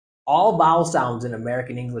All vowel sounds in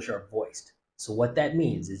American English are voiced. So what that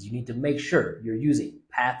means is you need to make sure you're using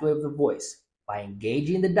pathway of the voice by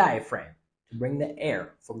engaging the diaphragm to bring the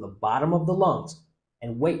air from the bottom of the lungs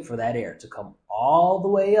and wait for that air to come all the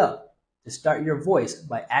way up to start your voice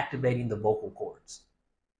by activating the vocal cords.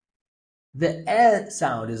 The eh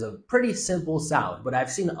sound is a pretty simple sound, but I've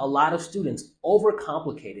seen a lot of students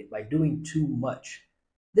overcomplicate it by doing too much.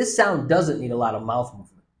 This sound doesn't need a lot of mouth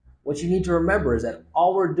movement. What you need to remember is that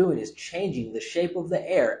all we're doing is changing the shape of the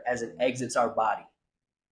air as it exits our body.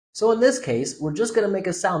 So in this case, we're just going to make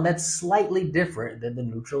a sound that's slightly different than the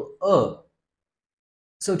neutral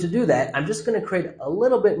So to do that, I'm just going to create a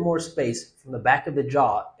little bit more space from the back of the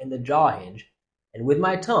jaw in the jaw hinge. And with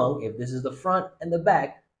my tongue, if this is the front and the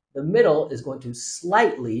back, the middle is going to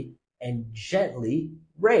slightly and gently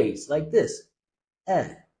raise like this.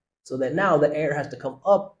 So that now the air has to come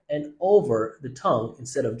up and over the tongue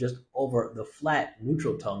instead of just over the flat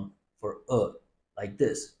neutral tongue for like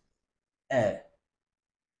this.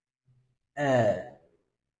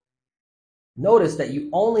 Notice that you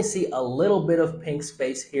only see a little bit of pink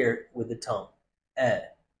space here with the tongue.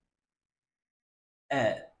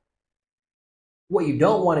 What you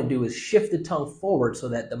don't want to do is shift the tongue forward so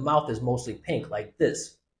that the mouth is mostly pink like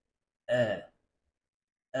this.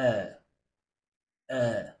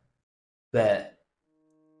 Ba,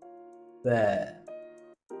 ba,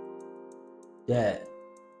 da,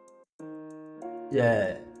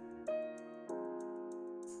 da,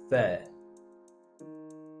 fa,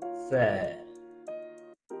 fa,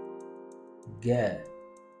 ga,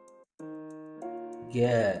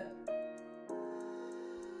 ga,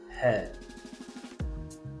 ha,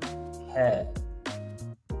 ha,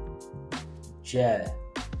 ja,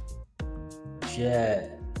 ja,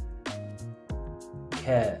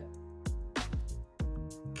 ka,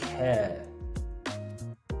 ka,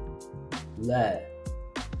 la,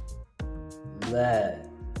 la,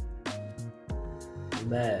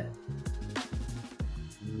 ma,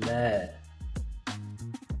 ma,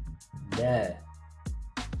 na,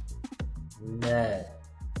 na,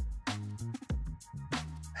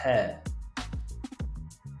 pa,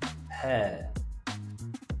 pa,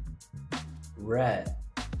 ra,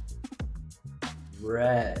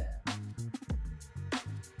 ra,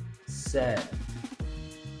 sa,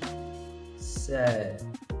 sa,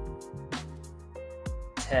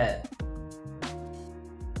 ta,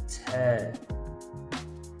 ta,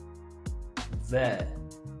 va,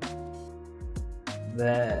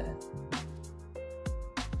 va,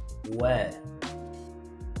 wa,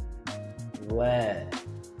 wa,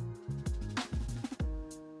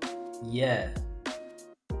 yeah,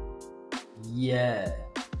 yeah,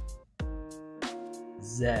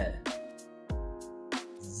 za,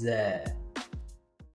 za.